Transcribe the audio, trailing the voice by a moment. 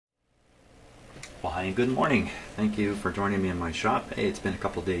Well, hi and good morning. Thank you for joining me in my shop. Hey, it's been a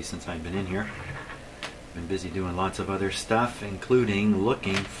couple days since I've been in here. Been busy doing lots of other stuff, including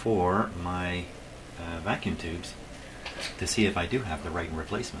looking for my vacuum tubes to see if I do have the right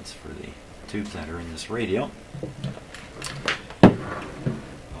replacements for the tubes that are in this radio.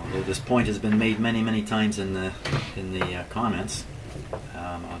 Although this point has been made many times in the comments,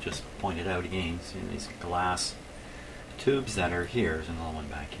 I'll just point it out again. See these glass tubes that are here. There's another one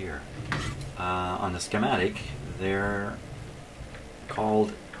back here. On the schematic, they're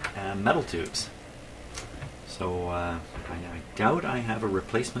called metal tubes. So I doubt I have a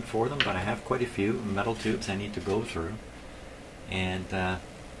replacement for them, but I have quite a few metal tubes I need to go through, and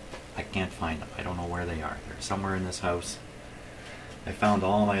I can't find them. I don't know where they are. They're somewhere in this house. I found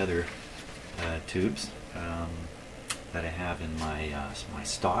all my other tubes that I have in my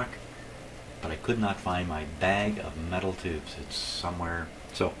stock, but I could not find my bag of metal tubes. It's somewhere.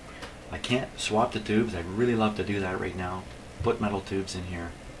 So I can't swap the tubes. I'd really love to do that right now. Put metal tubes in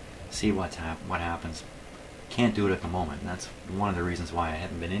here, see what happens. Can't do it at the moment, and that's one of the reasons why I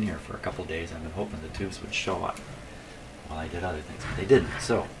haven't been in here for a couple days. I've been hoping the tubes would show up while I did other things, but they didn't.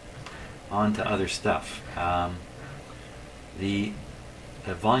 So on to other stuff. The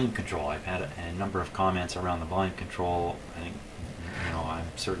volume control. I've had a number of comments around the volume control. I think, I'm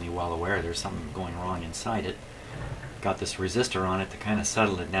certainly well aware there's something going wrong inside it. Got this resistor on it to kind of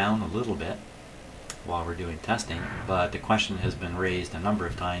settle it down a little bit while we're doing testing, but the question has been raised a number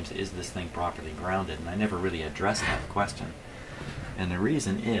of times, is this thing properly grounded? And I never really addressed that question. And the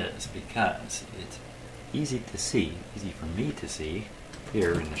reason is because it's easy for me to see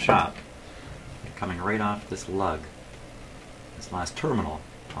here in the shop, coming right off this lug. This last terminal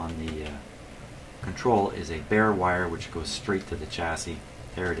on the control is a bare wire which goes straight to the chassis.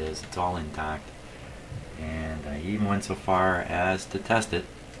 There it is, it's all intact. And I even went so far as to test it,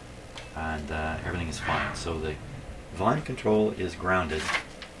 and everything is fine. So the volume control is grounded,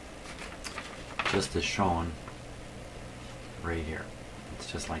 just as shown right here.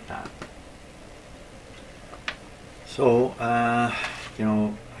 It's just like that. So, I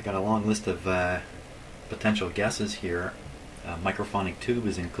got a long list of potential guesses here. Microphonic tube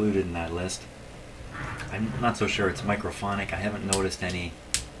is included in that list. I'm not so sure it's microphonic. I haven't noticed any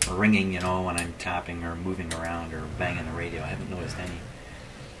ringing, when I'm tapping or moving around or banging the radio. I haven't noticed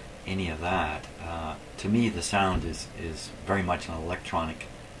any of that. To me, the sound is very much an electronic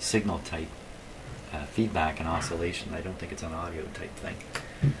signal type feedback and oscillation. I don't think it's an audio type thing.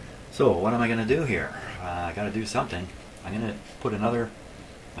 So what am I going to do here? I got to do something. I'm going to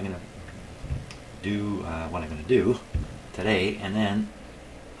do what I'm going to do today, and then,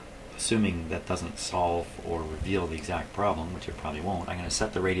 assuming that doesn't solve or reveal the exact problem, which it probably won't, I'm going to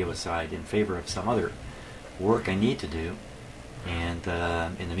set the radio aside in favor of some other work I need to do. And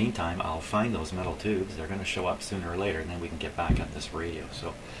in the meantime, I'll find those metal tubes. They're going to show up sooner or later, and then we can get back at this radio.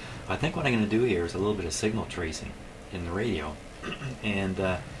 So I think what I'm going to do here is a little bit of signal tracing in the radio. And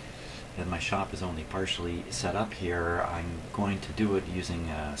my shop is only partially set up here. I'm going to do it using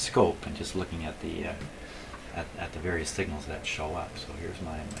a scope and just looking at the various signals that show up. So here's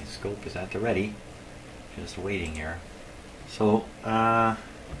my scope is at the ready, just waiting here. So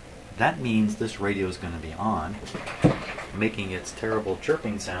that means this radio is going to be on, making its terrible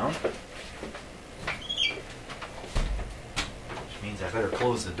chirping sound, which means I better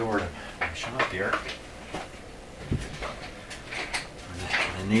close the door to my shop here.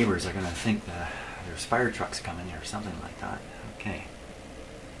 The neighbors are going to think that there's fire trucks coming here or something like that. Okay.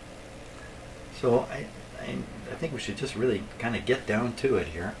 So I think we should just really kind of get down to it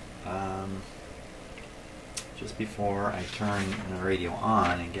here. Just before I turn the radio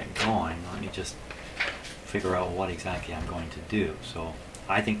on and get going, let me just figure out what exactly I'm going to do. So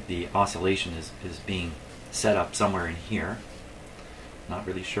I think the oscillation is being set up somewhere in here. Not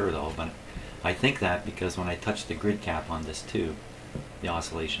really sure though, but I think that because when I touch the grid cap on this tube, the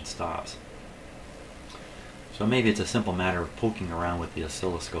oscillation stops. So maybe it's a simple matter of poking around with the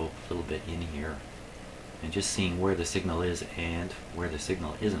oscilloscope a little bit in here and just seeing where the signal is and where the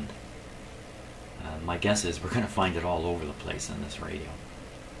signal isn't. My guess is we're going to find it all over the place in this radio.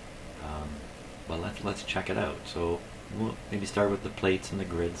 But let's check it out. So we'll maybe start with the plates and the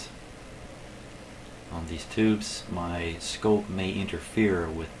grids. On these tubes, my scope may interfere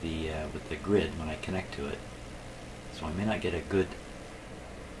with the grid when I connect to it, so I may not get a good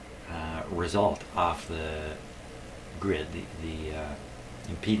result off the grid. The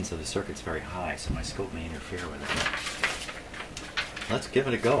impedance of the circuit's very high, so my scope may interfere with it. Let's give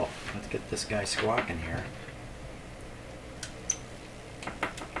it a go. Let's get this guy squawking here.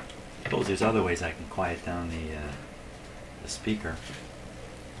 I suppose there's other ways I can quiet down the speaker.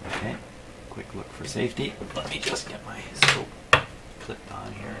 Okay. quick look for safety. Let me just get my scope clipped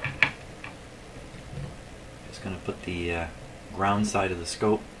on here. Just going to put the ground side of the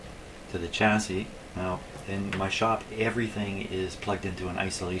scope to the chassis. Now, in my shop, everything is plugged into an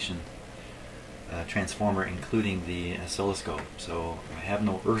isolation transformer, including the oscilloscope. So I have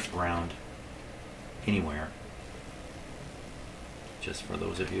no earth ground anywhere. Just for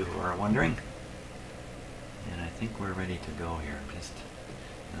those of you who are wondering. And I think we're ready to go here. Just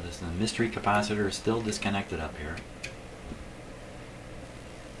notice the mystery capacitor is still disconnected up here,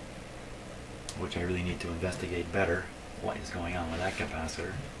 which I really need to investigate better what is going on with that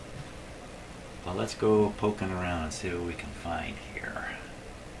capacitor. But let's go poking around and see what we can find here.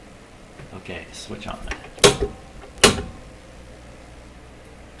 Okay, switch on.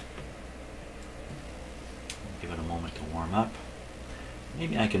 Give it a moment to warm up.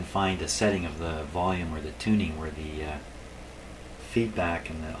 Maybe I can find a setting of the volume or the tuning where the feedback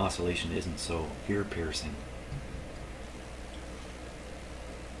and the oscillation isn't so ear-piercing.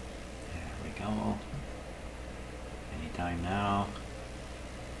 There we go. Anytime now.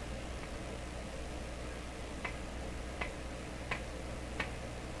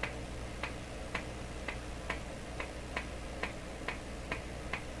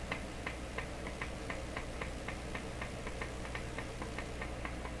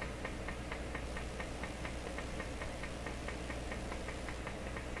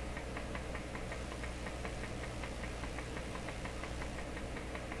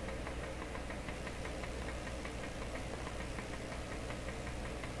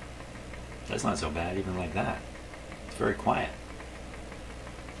 That's not so bad, even like that. It's very quiet.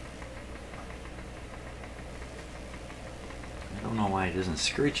 I don't know why it isn't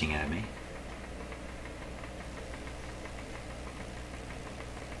screeching at me.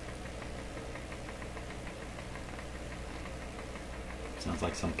 Sounds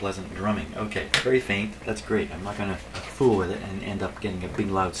like some pleasant drumming. Okay, very faint. That's great. I'm not going to fool with it and end up getting a big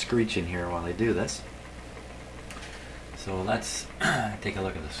loud screech in here while I do this. So let's take a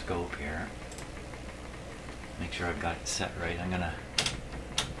look at the scope here. Make sure I've got it set right. I'm going to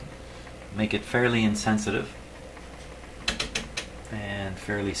make it fairly insensitive and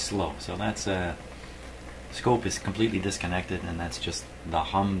fairly slow. So that's scope is completely disconnected, and that's just the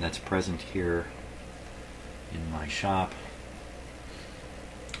hum that's present here in my shop.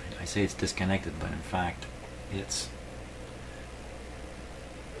 I say it's disconnected, but in fact it's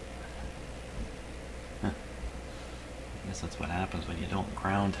I guess that's what happens when you don't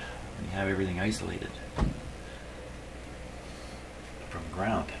ground, when you have everything isolated from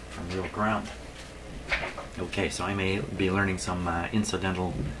ground, from real ground. Okay, so I may be learning some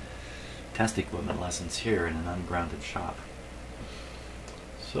incidental test equipment lessons here in an ungrounded shop.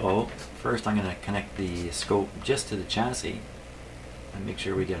 So first I'm going to connect the scope just to the chassis and make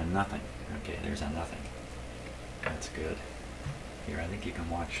sure we get a nothing. Okay, there's a nothing. That's good. Here, I think you can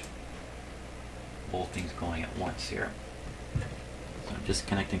watch both things going at once here. So I'm just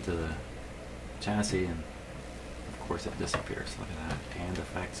connecting to the chassis, and of course it disappears. Look at that, hand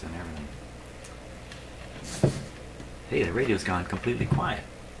effects and everything. Hey, the radio's gone completely quiet.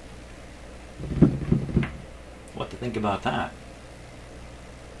 What to think about that?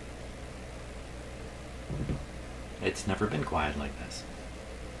 It's never been quiet like this.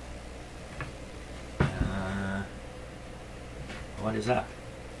 What is that?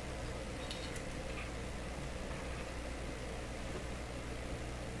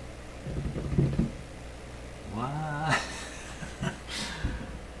 What?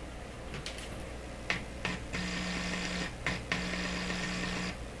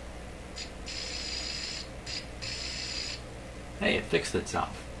 Hey, it fixed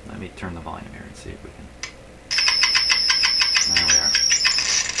itself. Let me turn the volume here and see if we can. There we are.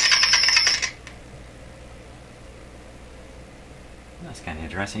 That's kind of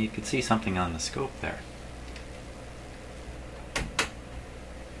interesting. You could see something on the scope there.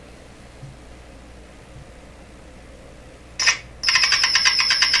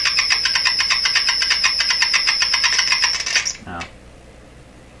 Now,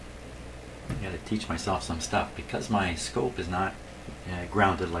 I got to teach myself some stuff because my scope is not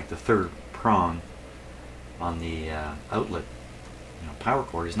grounded like the third prong on the outlet. Power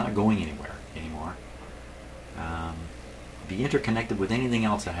cord is not going anywhere anymore. Be interconnected with anything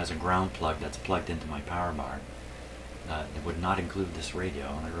else that has a ground plug that's plugged into my power bar. It would not include this radio,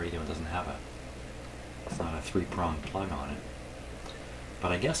 and the radio doesn't have it's not a three-pronged plug on it.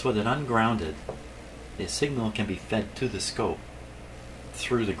 But I guess with it ungrounded, the signal can be fed to the scope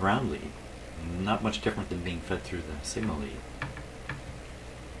through the ground lead. Not much different than being fed through the signal lead.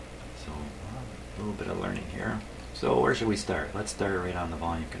 So a little bit of learning here. So where should we start? Let's start right on the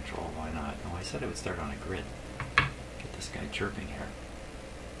volume control. Why not? Oh, I said I would start on a grid. Get this guy chirping here.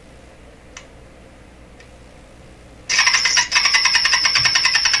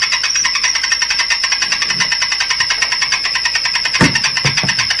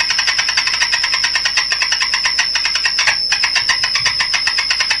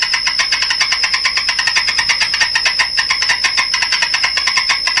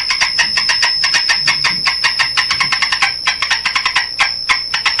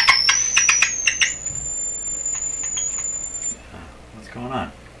 What's going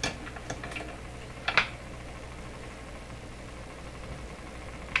on?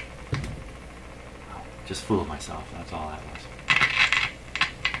 Oh, just fooled myself, that's all that was.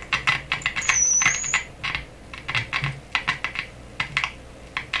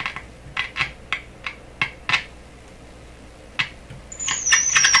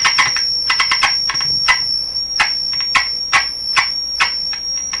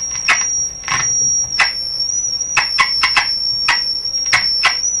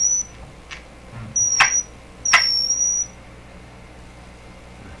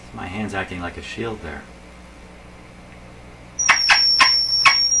 My hand's acting like a shield there.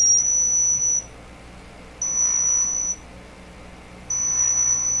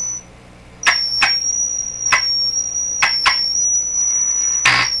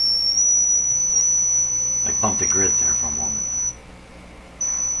 I bumped a grid there for a moment.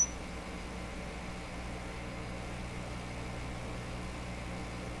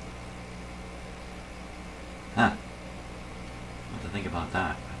 Huh. What to think about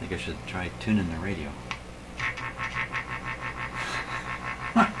that? I think I should try tuning the radio.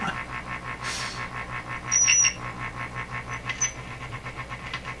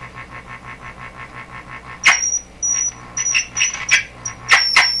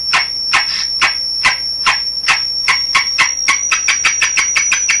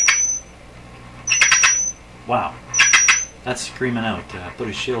 Wow, that's screaming out, put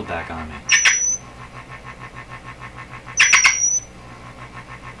a shield back on me.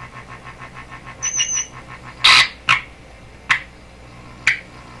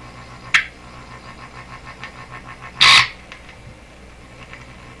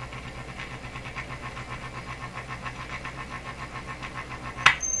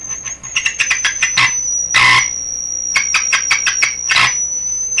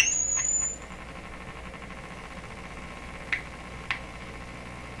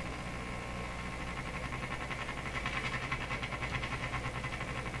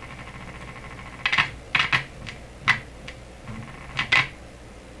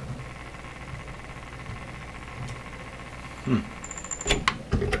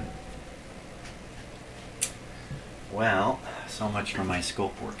 Well, so much for my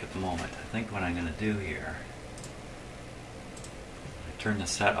scope work at the moment. I think what I'm going to do here, I turn the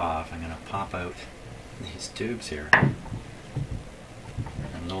set off, I'm going to pop out these tubes here. I'm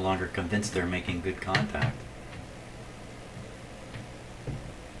no longer convinced they're making good contact.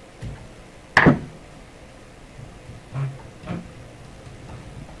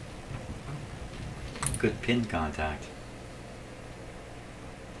 Good pin contact.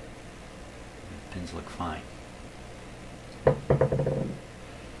 The pins look fine.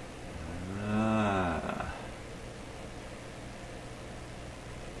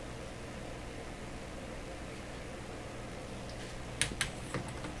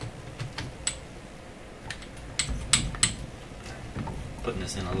 Putting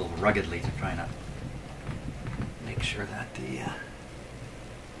this in a little ruggedly to try to make sure that the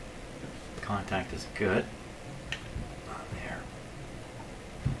contact is good on there.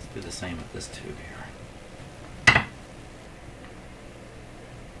 Let's do the same with this tube here.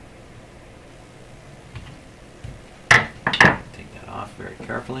 Off very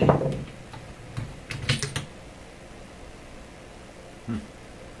carefully. A little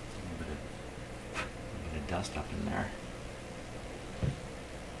bit of dust up in there.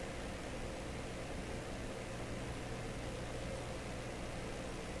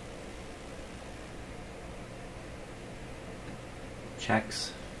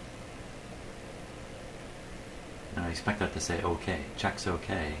 Checks. Now I expect that to say okay. Checks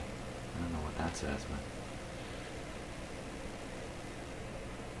okay. I don't know what that says, but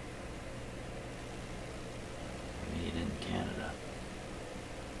Canada.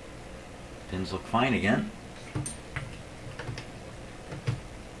 Pins look fine again.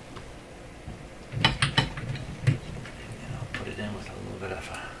 And I'll put it in with a little bit of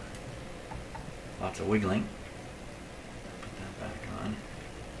lots of wiggling. Put that back on.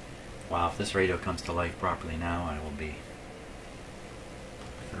 Wow, if this radio comes to life properly now, I will be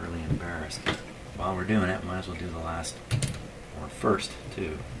thoroughly embarrassed. while we're doing it, might as well do the last or first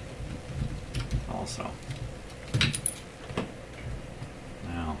tube also.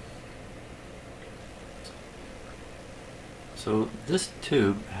 Now, so this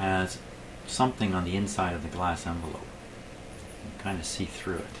tube has something on the inside of the glass envelope. You can kind of see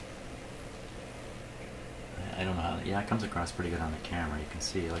through it. I don't know how, yeah, it comes across pretty good on the camera. You can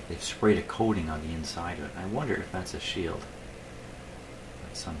see like they've sprayed a coating on the inside of it. I wonder if that's a shield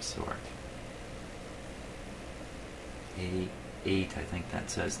of some sort. A8, I think that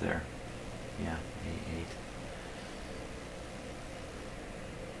says there. Yeah, A8.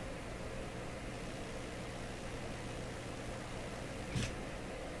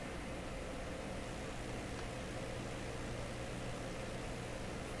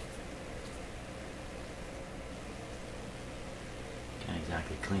 Can't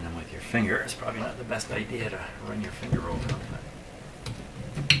exactly clean them with your finger. It's probably not the best idea to run your finger over them.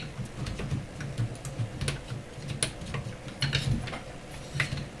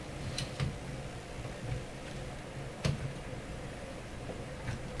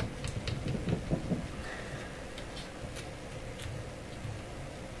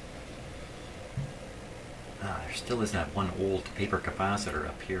 There still is that one old paper capacitor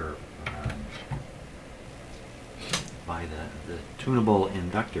up here by the tunable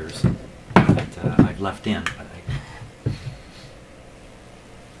inductors that I've left in, but I'm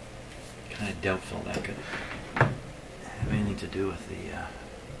kind of doubtful that could have anything to do with the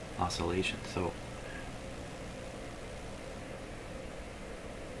oscillation. So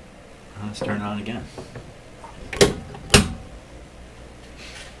let's turn it on again.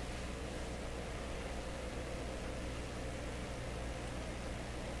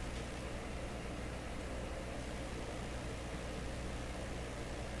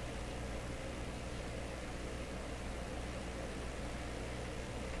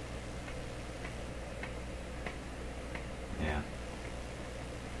 Yeah.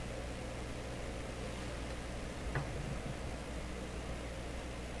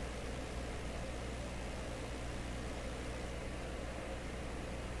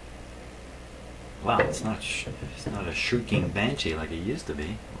 Wow, it's not a shrieking banshee like it used to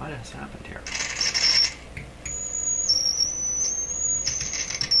be. What has happened here?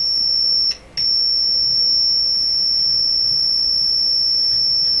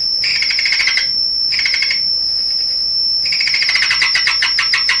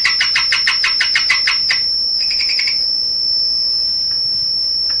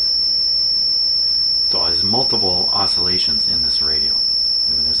 So there's multiple oscillations in this radio.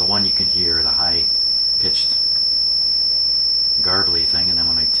 I mean, there's the one you can hear, the high-pitched, garbly thing, and then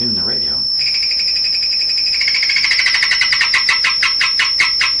when I tune the radio,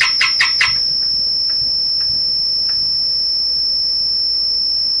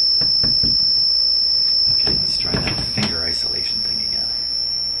 okay, let's try that finger isolation thing again.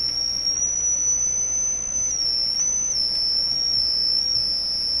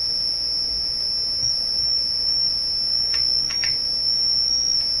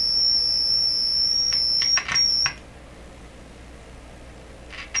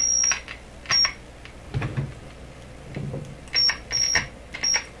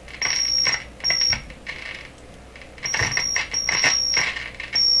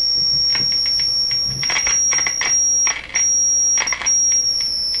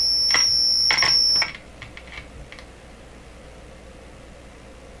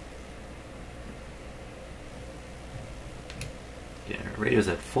 Yeah, radio's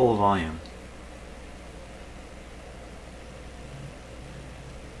at full volume.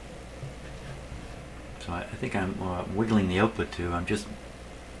 So I think I'm wiggling the output too. I'm just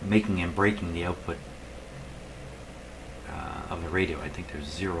making and breaking the output of the radio. I think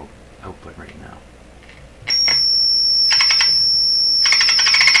there's zero output right now.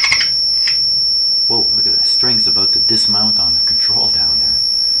 Whoa, look at the strings about to dismount on the control down there.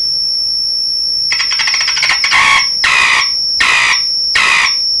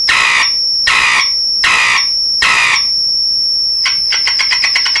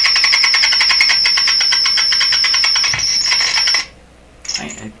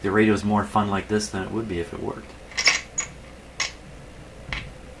 The radio's more fun like this than it would be if it worked.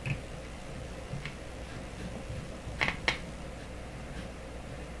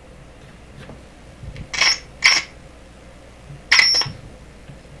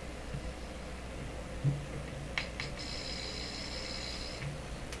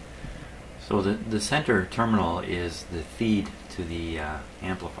 So the center terminal is the feed to the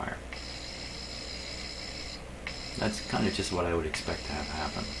amplifier. That's kind of just what I would expect to have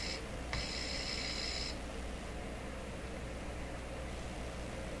happen.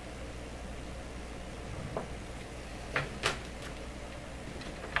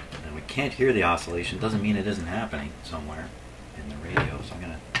 can't hear the oscillation doesn't mean it isn't happening somewhere in the radio. So I'm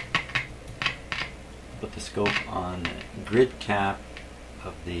going to put the scope on the grid cap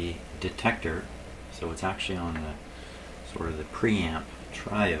of the detector, so it's actually on the sort of the preamp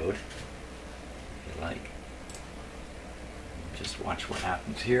triode, if you like. Just watch what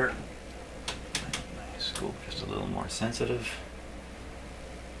happens here. My scope just a little more sensitive.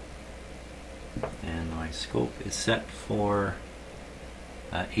 And my scope is set for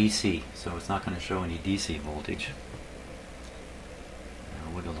AC, so it's not going to show any DC voltage.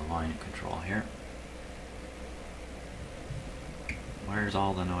 I'll wiggle the line control here. Where's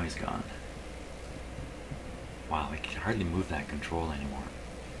all the noise gone? Wow, I can hardly move that control anymore.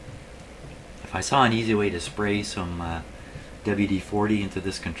 If I saw an easy way to spray some WD-40 into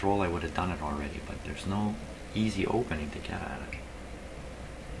this control, I would have done it already, but there's no easy opening to get at it.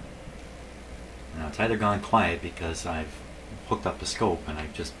 Now it's either gone quiet because I've hooked up the scope and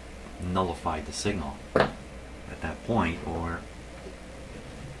I've just nullified the signal at that point, or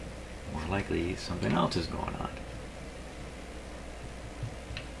more likely something else is going on.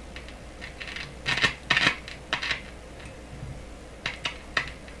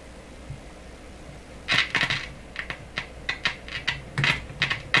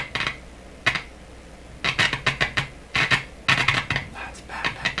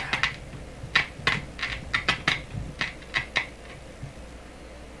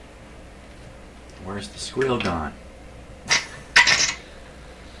 Where's the squeal gone? Let's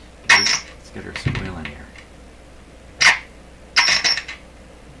get her squeal in here.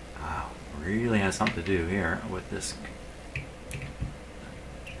 Wow, really has something to do here with this.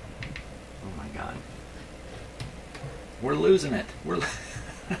 Oh my God. We're losing it.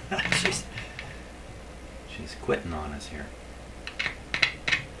 She's quitting on us here.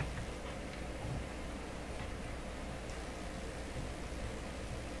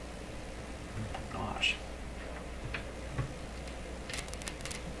 Gosh.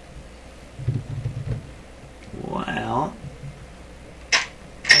 Well,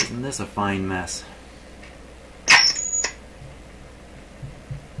 isn't this a fine mess?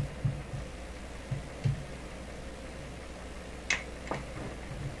 You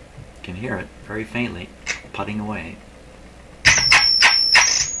can hear it very faintly putting away.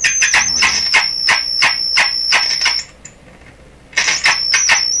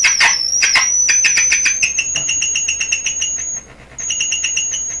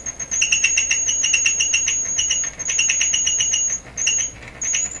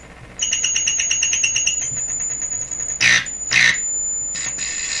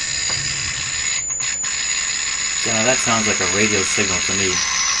 So now that sounds like a radio signal to me.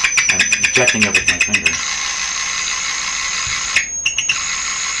 I'm ejecting it with my finger.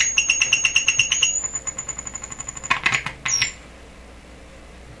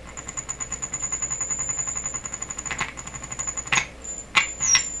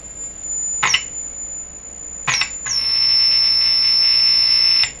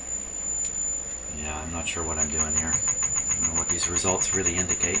 Yeah, I'm not sure what I'm doing here. I don't know what these results really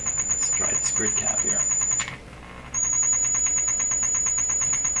indicate. Let's try this grid cap here.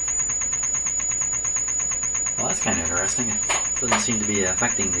 Well, that's kind of interesting. It doesn't seem to be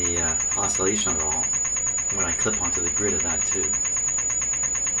affecting the oscillation at all when I clip onto the grid of that tube.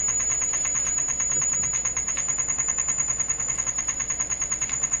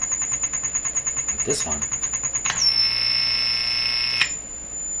 But this one,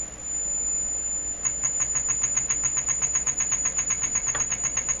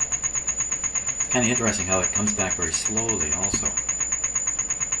 kind of interesting how it comes back very slowly also.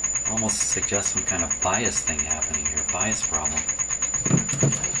 Almost suggests some kind of bias thing happening here, bias problem.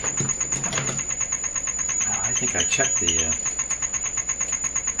 I think I checked the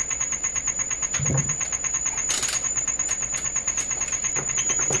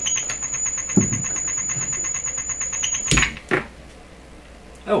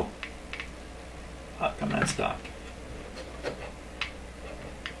oh! How come that stopped?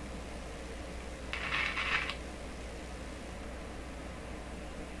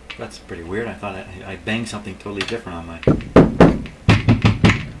 That's pretty weird. I thought I banged something totally different on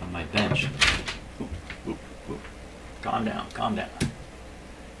my bench. Oop, oop, oop. Calm down, calm down.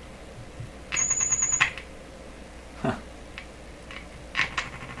 Huh.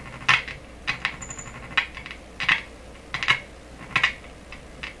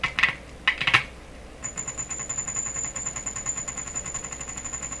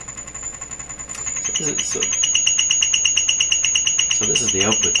 So this is the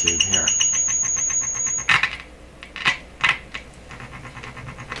output tube here.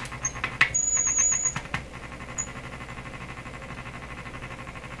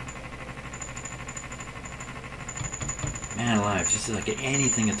 Man alive, just like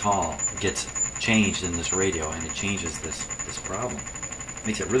anything at all gets changed in this radio, and it changes this problem.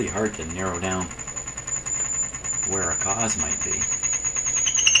 Makes it really hard to narrow down where a cause might be.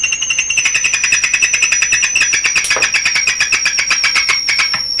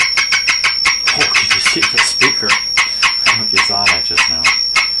 Oh, can you see the speaker? I don't know if you saw that just now.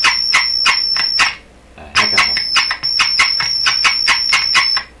 A heck of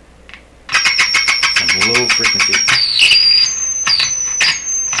some low frequency.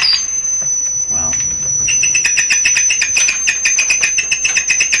 Wow.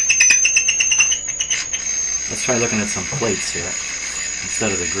 Let's try looking at some plates here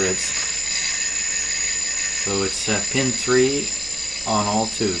instead of the grids. So it's pin 3 on all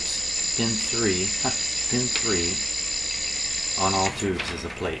tubes. Pin 3 on all tubes is a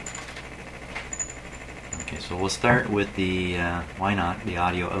plate. Okay, so we'll start with the, why not, the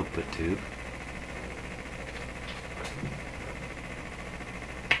audio output tube.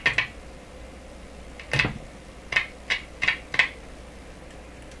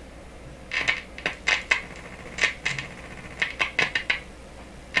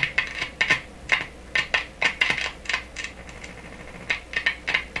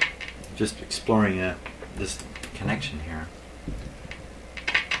 Just exploring this connection here.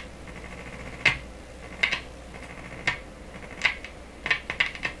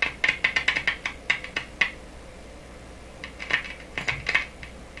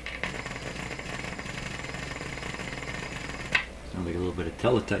 Sounds like a little bit of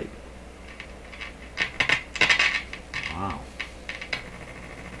teletype. Wow.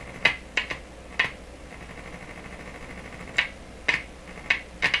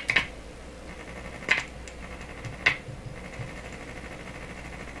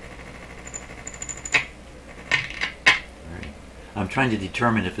 I'm trying to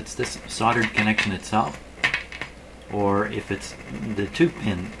determine if it's this soldered connection itself or if it's the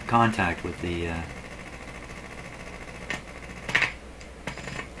 2-pin contact with the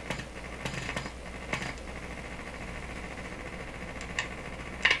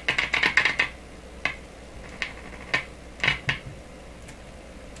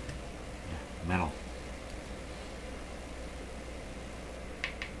metal.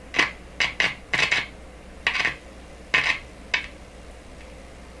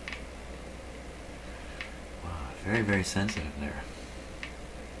 Very, very sensitive there.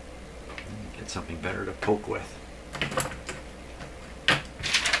 Get something better to poke with.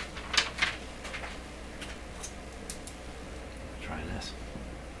 Try this.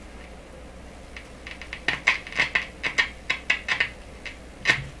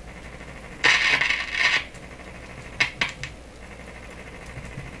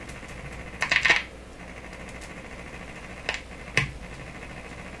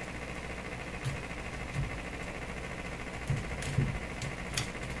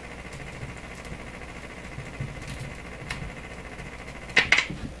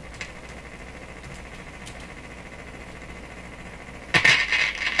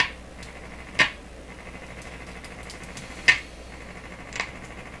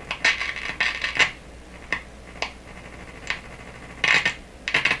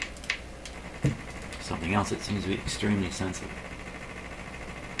 Something else that seems to be extremely sensitive.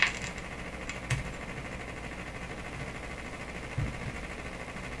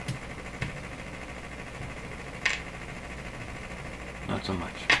 Not so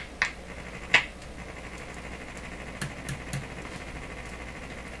much.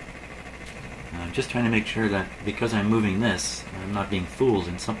 I'm just trying to make sure that because I'm moving this, I'm not being fooled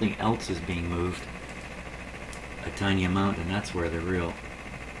and something else is being moved a tiny amount, and that's where the real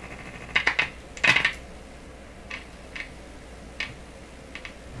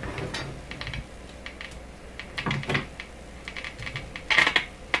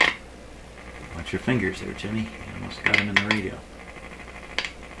watch your fingers there, Jimmy. You almost got him in the radio.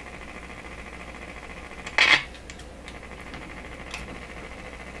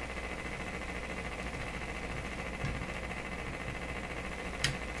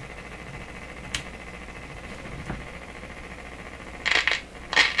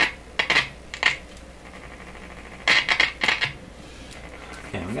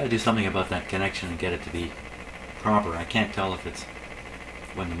 Okay, we got to do something about that connection and get it to be proper. I can't tell if it's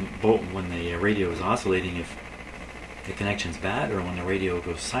when the radio is oscillating, if the connection's bad, or when the radio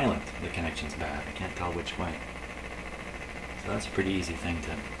goes silent, the connection's bad. I can't tell which way. So that's a pretty easy thing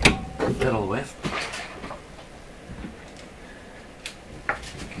to fiddle with.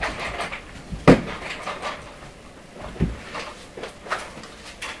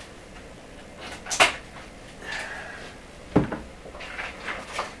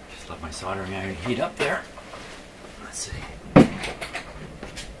 Just let my soldering iron heat up there. Let's see.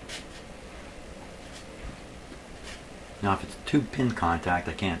 Now, if it's tube pin contact,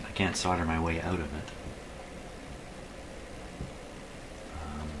 I can't solder my way out of it.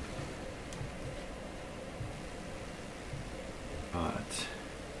 But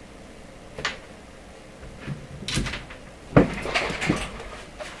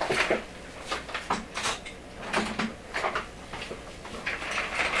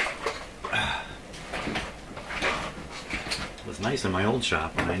it was nice in my old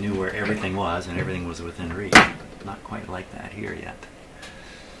shop when I knew where everything was and everything was within reach. Not quite like that here yet.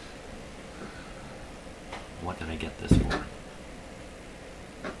 What did I get this for?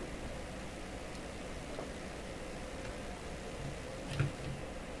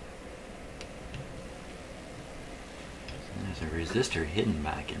 There's a resistor hidden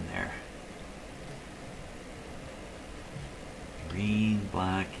back in there. Green,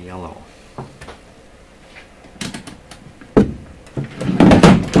 black, yellow.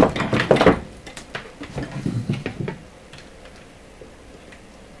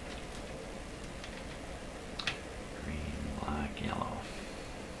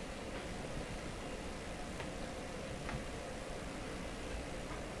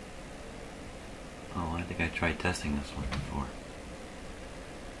 I think I tried testing this one before.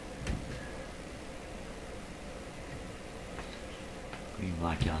 Green,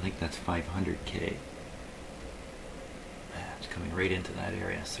 black, yellow. I think that's 500K. It's coming right into that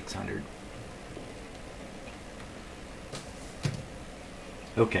area, 600.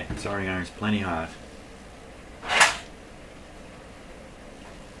 Okay, soldering iron's plenty hot.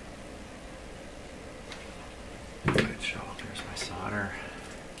 Good show. There's my solder.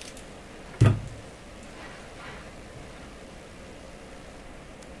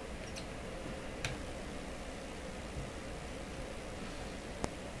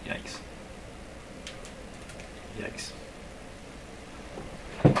 Yikes. Yikes.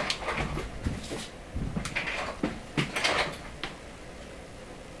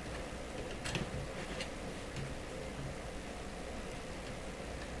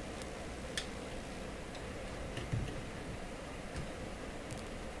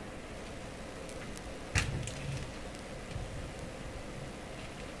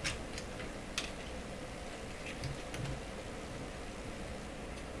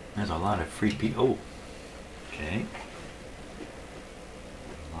 There's a lot of free oh, okay.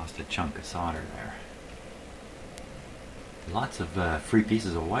 Lost a chunk of solder there. Lots of free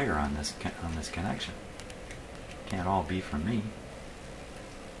pieces of wire on this connection. Can't all be from me.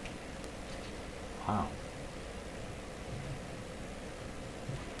 Wow.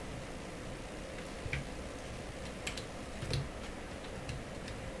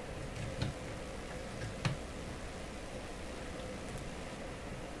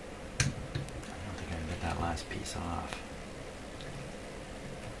 Last piece off.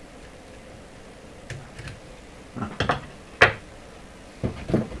 Huh.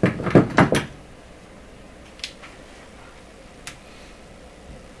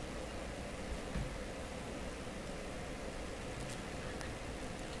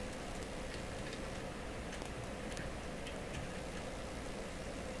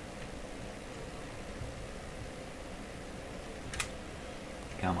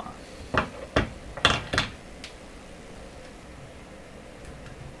 Come on.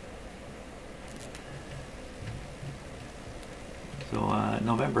 So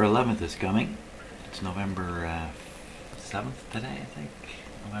November 11th is coming. It's November 7th today, I think.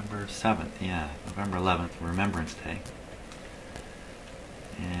 November 7th, yeah. November 11th, Remembrance Day.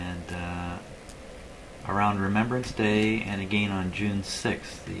 And around Remembrance Day and again on June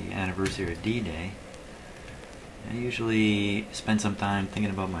 6th, the anniversary of D-Day, I usually spend some time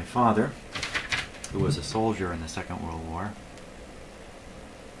thinking about my father, who was a soldier in the Second World War.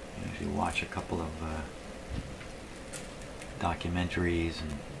 I usually watch a couple of documentaries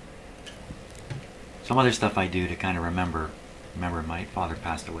and some other stuff I do to kind of remember my father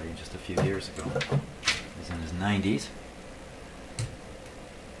passed away just a few years ago. He was in his 90s,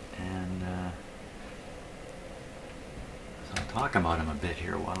 and so I'll talk about him a bit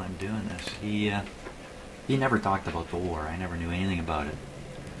here while I'm doing this. He never talked about the war. I never knew anything about it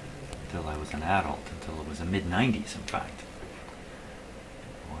until I was an adult, until it was the mid-90s, in fact.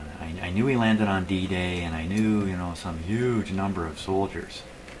 I knew he landed on D-Day, and I knew, you know, some huge number of soldiers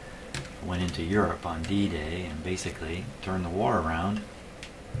went into Europe on D-Day and basically turned the war around.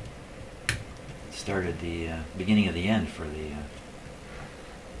 Started the beginning of the end for the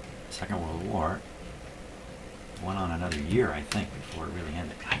Second World War. Went on another year, I think, before it really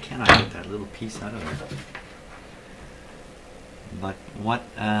ended. I cannot get that little piece out of there. But what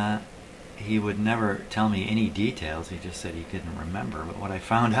he would never tell me any details. He just said he couldn't remember. But what I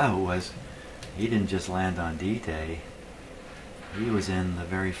found out was he didn't just land on D-Day. He was in the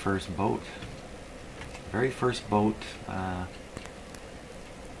very first boat.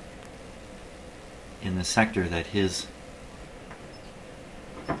 In the sector that his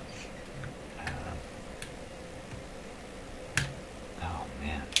oh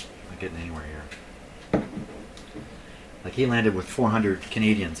man, I'm not getting anywhere here. Like, he landed with 400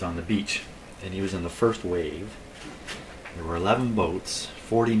 Canadians on the beach, and he was in the first wave. There were 11 boats,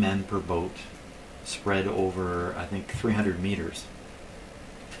 40 men per boat, spread over, I think, 300 meters,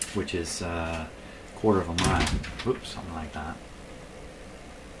 which is a quarter of a mile. Oops, something like that.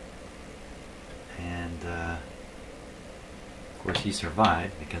 And of course he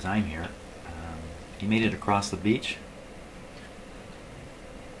survived because I'm here. He made it across the beach.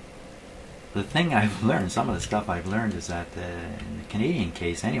 The thing I've learned, some of the stuff I've learned, is that in the Canadian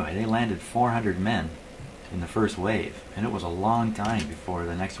case anyway, they landed 400 men in the first wave, and it was a long time before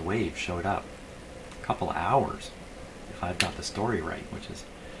the next wave showed up. A couple of hours, if I've got the story right, which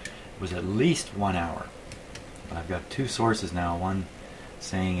was at least 1 hour. But I've got two sources now, one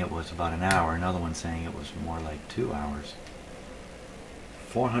saying it was about an hour, another one saying it was more like 2 hours.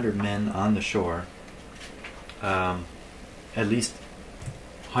 400 men on the shore. At least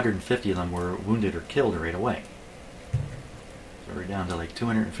 150 of them were wounded or killed right away. So we're down to like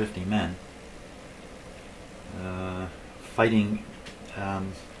 250 men fighting.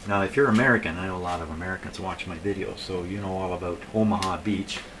 Now, if you're American, I know a lot of Americans watch my videos, so you know all about Omaha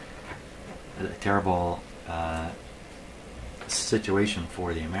Beach. A terrible situation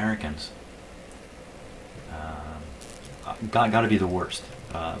for the Americans. Got to be the worst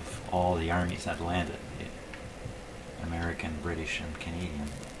of all the armies that landed. American, British, and Canadian.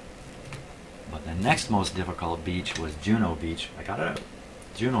 But the next most difficult beach was Juno Beach. I got it out.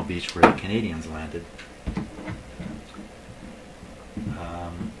 Juno Beach, where the Canadians landed.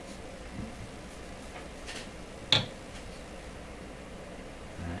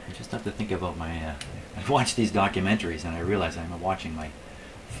 I just have to think about my... I watch these documentaries and I realize I'm watching my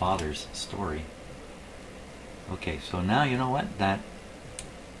father's story. Okay, so now you know what? That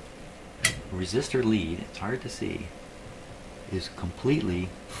resistor lead, it's hard to see, is completely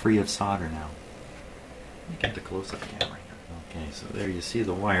free of solder now. Let me get the close-up camera here. Okay, so there you see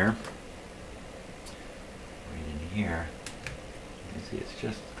the wire. Right in here. You see it's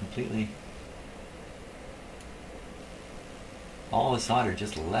just completely... all the solder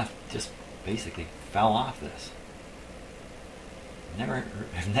just left, just basically fell off this. Never,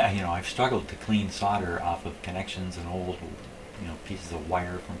 you know, I've struggled to clean solder off of connections and old, you know, pieces of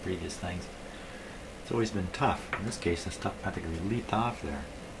wire from previous things. It's always been tough. In this case, the stuff practically leaped off there.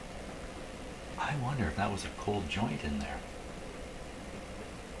 I wonder if that was a cold joint in there.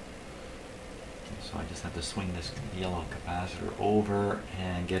 So I just have to swing this yellow capacitor over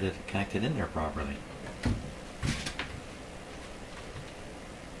and get it connected in there properly.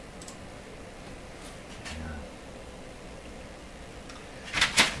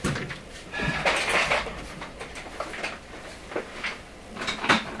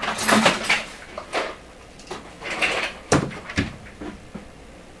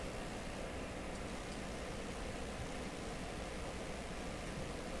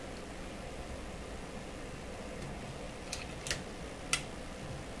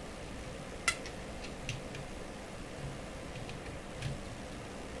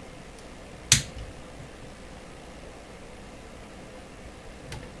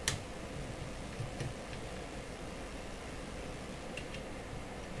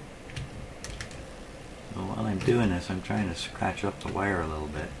 While I'm doing this, I'm trying to scratch up the wire a little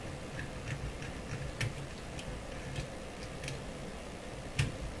bit.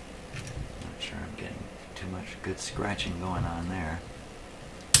 Not sure I'm getting too much good scratching going on there.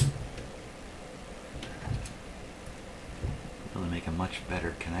 Really make a much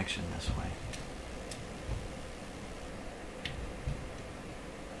better connection this way.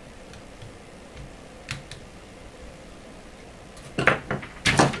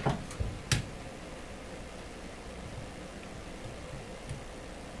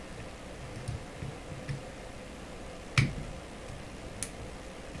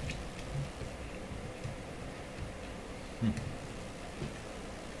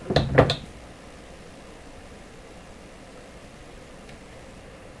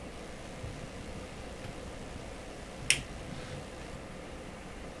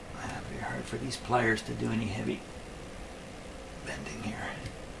 For these pliers to do any heavy bending here.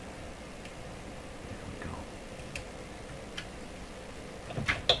 There we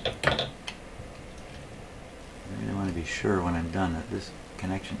go. I really want to be sure when I'm done that this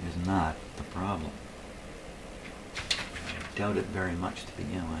connection is not the problem. I doubt it very much to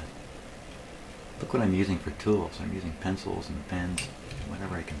begin with. Look what I'm using for tools. I'm using pencils and pens,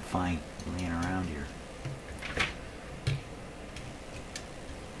 whatever I can find laying around here.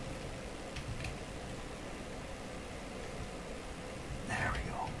 There we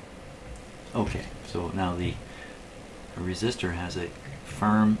go. Okay, so now the resistor has a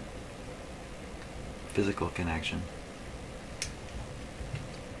firm physical connection.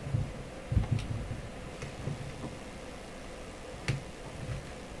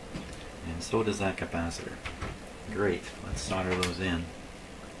 And so does that capacitor. Great, let's solder those in.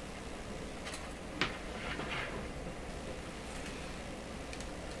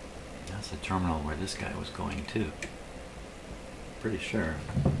 That's the terminal where this guy was going to. Pretty sure.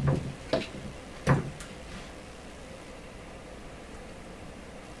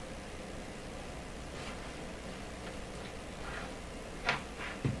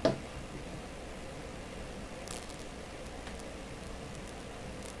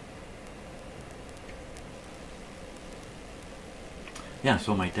 Yeah,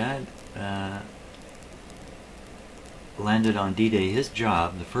 so my dad landed on D-Day. His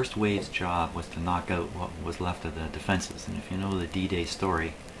job, the first wave's job, was to knock out what was left of the defenses. And if you know the D-Day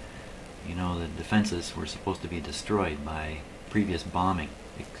story, you know the defenses were supposed to be destroyed by previous bombing,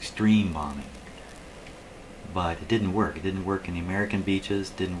 extreme bombing. But it didn't work. It didn't work in the American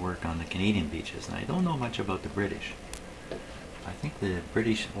beaches, didn't work on the Canadian beaches. And I don't know much about the British. I think the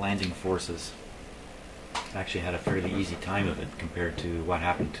British landing forces actually had a fairly easy time of it compared to what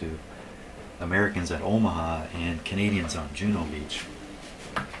happened to Americans at Omaha and Canadians on Juno Beach.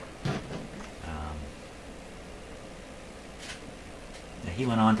 He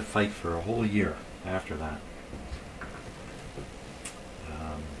went on to fight for a whole year after that,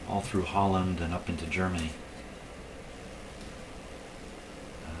 all through Holland and up into Germany.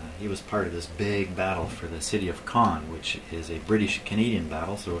 He was part of this big battle for the city of Caen, which is a British-Canadian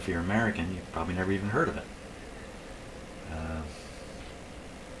battle, so if you're American, you've probably never even heard of it.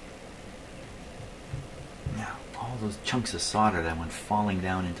 Now, all those chunks of solder that went falling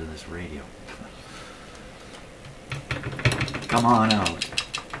down into this radio. Come on out.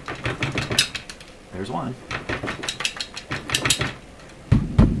 There's one.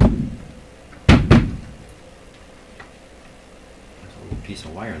 There's a little piece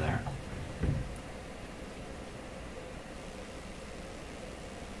of wire there.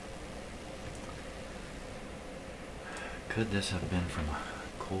 Could this have been from a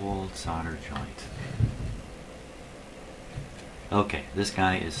cold solder joint? Okay, this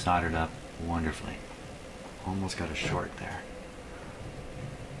guy is soldered up wonderfully. Almost got a short there.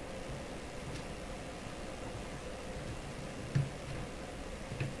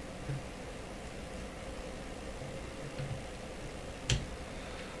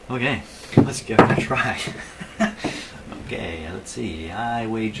 Okay, let's give it a try. Okay, let's see. I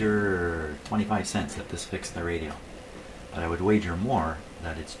wager 25 cents that this fixed the radio. But I would wager more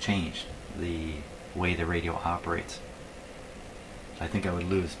that it's changed the way the radio operates. I think I would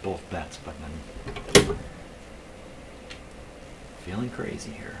lose both bets, but I'm feeling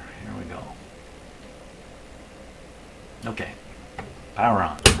crazy here. Here we go. Okay, power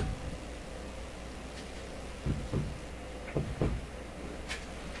on.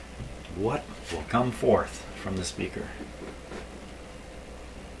 What will come forth from the speaker?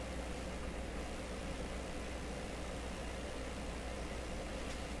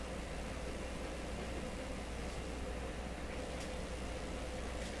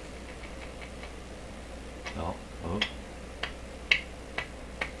 Oh, oh.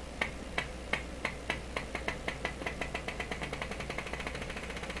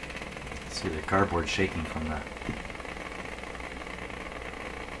 See the cardboard shaking from the...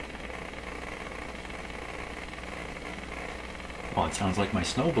 Well, it sounds like my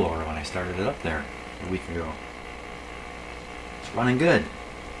snowblower when I started it up there a week ago. It's running good.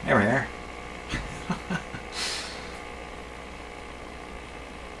 There we are.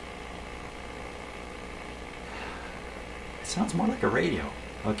 It sounds more like a radio.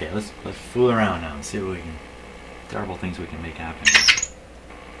 Okay, let's fool around now and see what we can, terrible things we can make happen.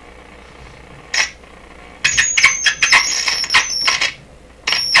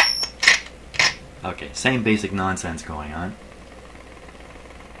 Okay, same basic nonsense going on.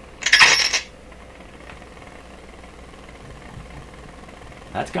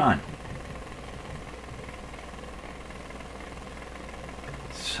 That's gone.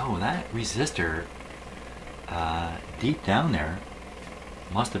 So that resistor deep down there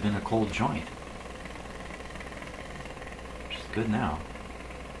must have been a cold joint. Which is good now.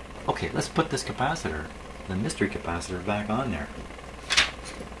 Okay, let's put this capacitor, the mystery capacitor, back on there.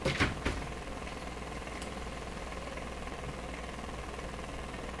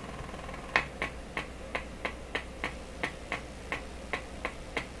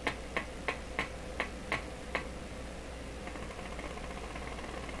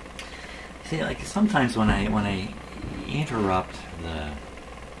 See, like sometimes when I interrupt the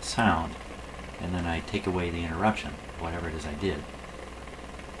sound and then I take away the interruption, whatever it is I did,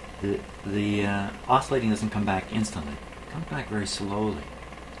 the oscillating doesn't come back instantly. It comes back very slowly.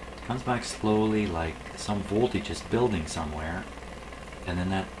 It comes back slowly, like some voltage is building somewhere, and then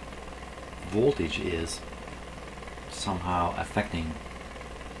that voltage is somehow affecting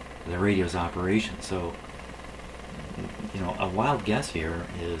the radio's operation. So, you know, a wild guess here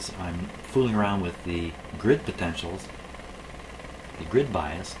is I'm fooling around with the grid potentials, the grid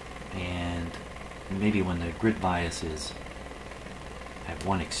bias, and maybe when the grid bias is at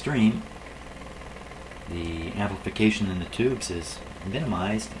one extreme, the amplification in the tubes is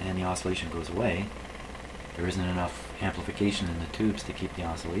minimized and the oscillation goes away. There isn't enough amplification in the tubes to keep the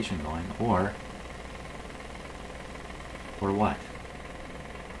oscillation going, or what?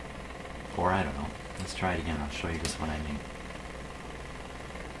 Or I don't know. Let's try it again. I'll show you just what I mean.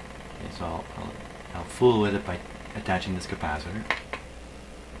 Okay, so I'll fool with it by attaching this capacitor.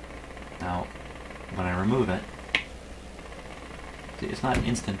 Now, when I remove it, it's not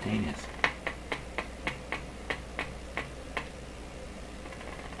instantaneous.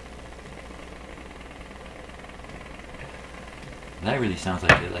 That really sounds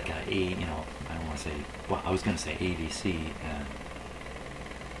like a you know, I don't want to say, well, I was going to say AVC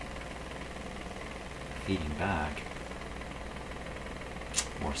feeding back,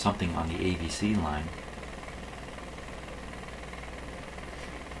 or something on the AVC line.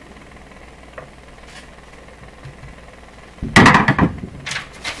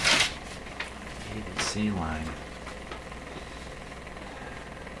 AVC line.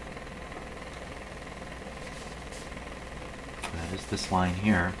 That is this line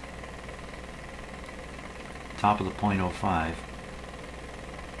here, top of the 0.05.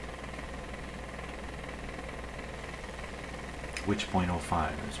 Which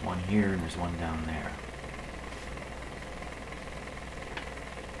 0.05? There's one here and there's one down there.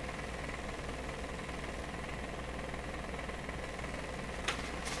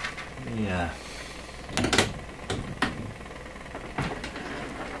 Yeah.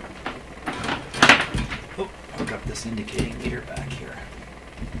 Oh, hook up this indicating meter back here.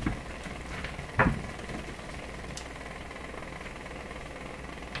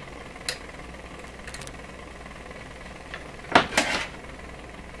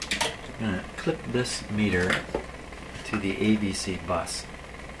 I'm going to clip this meter to the AVC bus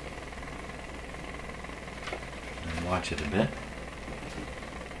and watch it a bit. So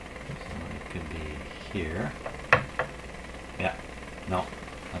it could be here. Yeah, no,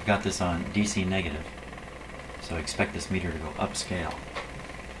 I've got this on DC negative, so expect this meter to go upscale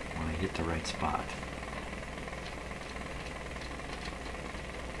when I hit the right spot.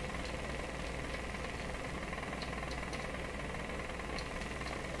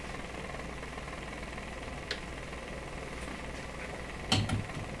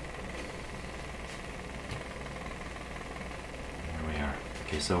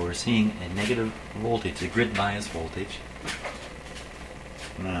 Okay, so we're seeing a negative voltage, a grid bias voltage.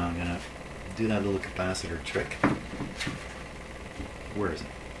 Now I'm going to do that little capacitor trick. Where is it?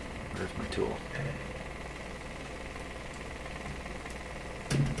 Where's my tool?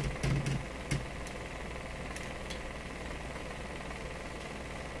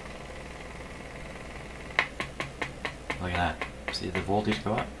 Look at that. See the voltage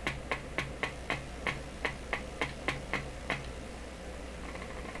go up?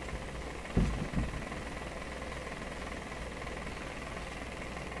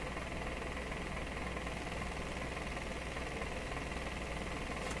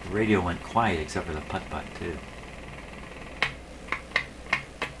 The radio went quiet except for the putt-putt too.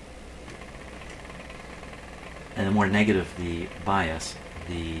 And the more negative the bias,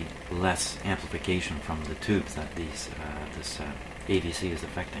 the less amplification from the tubes that this AVC is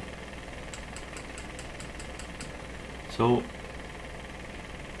affecting. So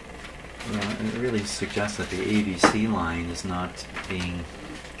it really suggests that the AVC line is not being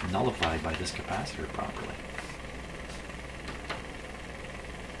nullified by this capacitor properly.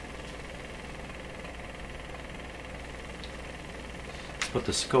 Let's put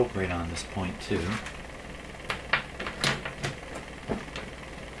the scope right on this point too.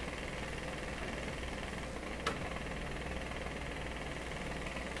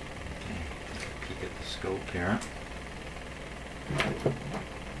 Peek at the scope here.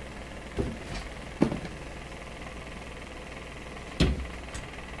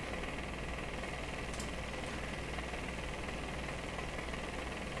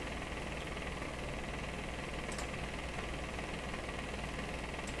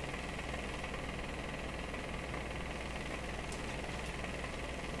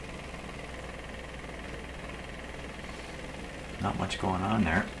 Not much going on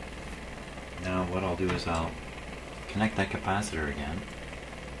there. Now what I'll do is I'll connect that capacitor again.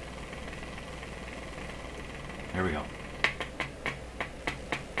 There we go.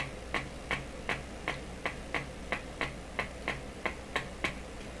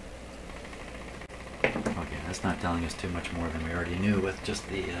 Okay, that's not telling us too much more than we already knew with just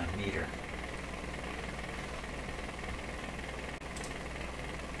the meter.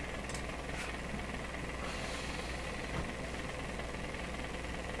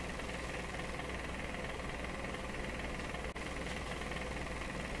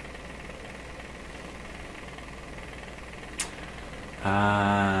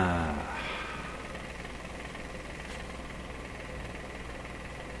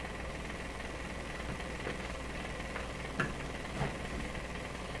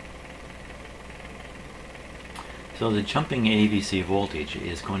 So the jumping AVC voltage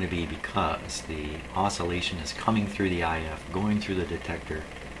is going to be because the oscillation is coming through the IF, going through the detector,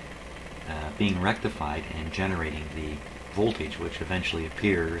 being rectified and generating the voltage, which eventually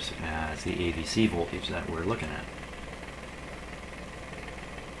appears as the AVC voltage that we're looking at.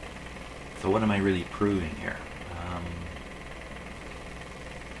 So what am I really proving here?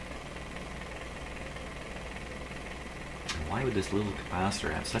 Why would this little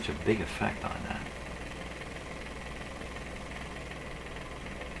capacitor have such a big effect on that?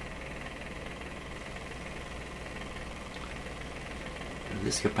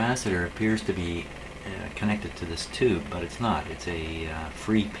 This capacitor appears to be connected to this tube, but it's not. It's a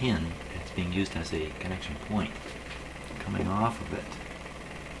free pin. It's being used as a connection point. Coming off of it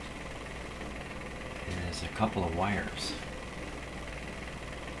is a couple of wires.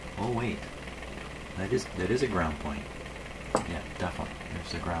 Oh wait, that is a ground point. Yeah, definitely.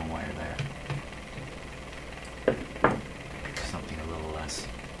 There's a ground wire there. Something a little less.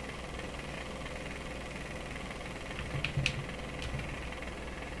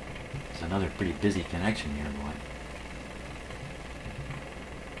 It's another pretty busy connection here, boy.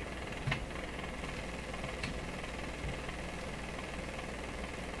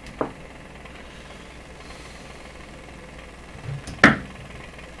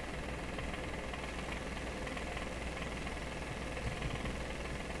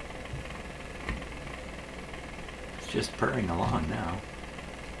 Just purring along now.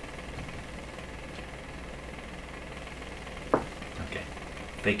 Okay,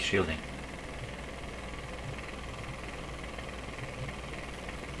 fake shielding.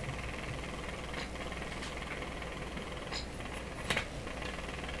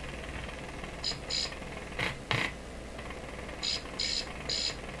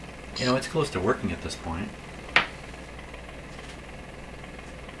 You know, it's close to working at this point.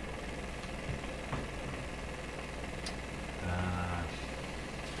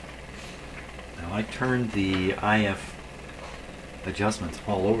 I turned the IF adjustments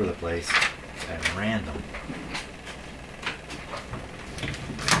all over the place at random.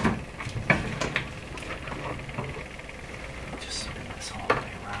 Just spin this all the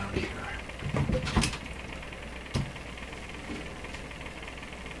way around here.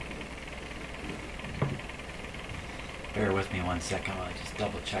 Bear with me 1 second while I just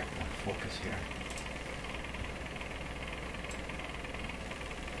double check the focus here.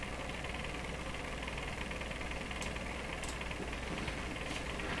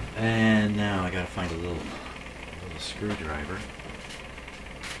 And now I gotta find a little screwdriver.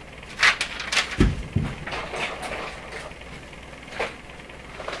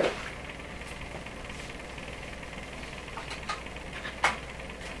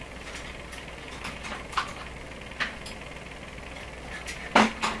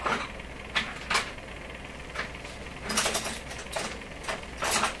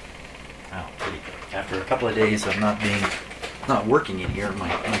 After a couple of days of not working in here, my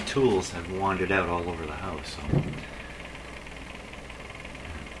tools have wandered out all over the house, so I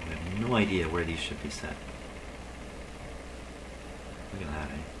have no idea where these should be set. Look at that,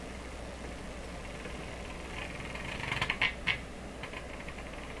 eh?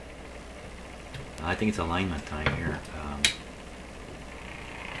 I think it's alignment time here.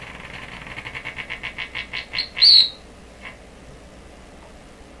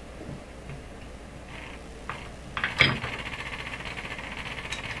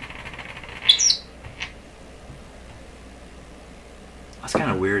 That's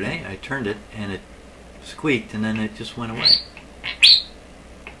kind of weird, eh? I turned it and it squeaked and then it just went away.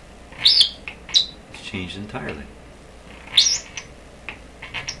 It's changed entirely.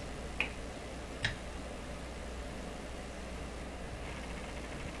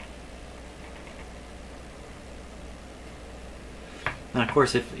 Now, of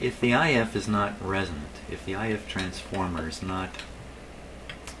course, if the IF is not resonant, if the IF transformer is not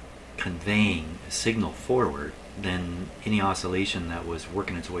conveying a signal forward, then any oscillation that was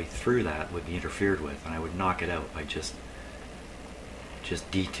working its way through that would be interfered with, and I would knock it out by just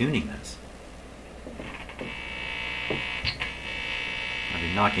detuning this. I'd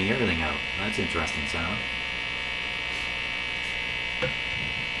be knocking everything out. That's an interesting sound.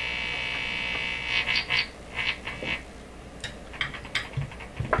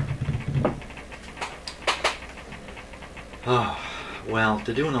 Oh, well,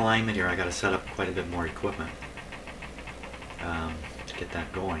 to do an alignment here, I got to set up quite a bit more equipment to get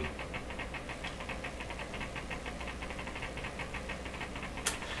that going.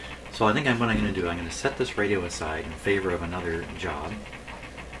 So I think what I'm going to do, I'm going to set this radio aside in favor of another job.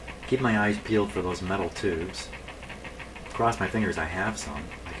 Keep my eyes peeled for those metal tubes. Cross my fingers, I have some.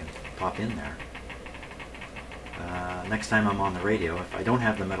 I can pop in there. Next time I'm on the radio, if I don't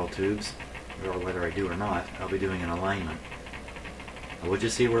have the metal tubes, or whether I do or not, I'll be doing an alignment. We'll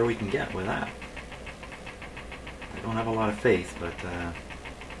just see where we can get with that. I don't have a lot of faith, but I'm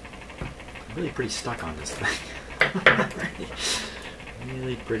really pretty stuck on this thing.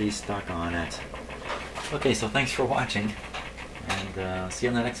 Really pretty stuck on it. Okay, so thanks for watching, and see you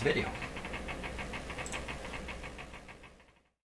in the next video.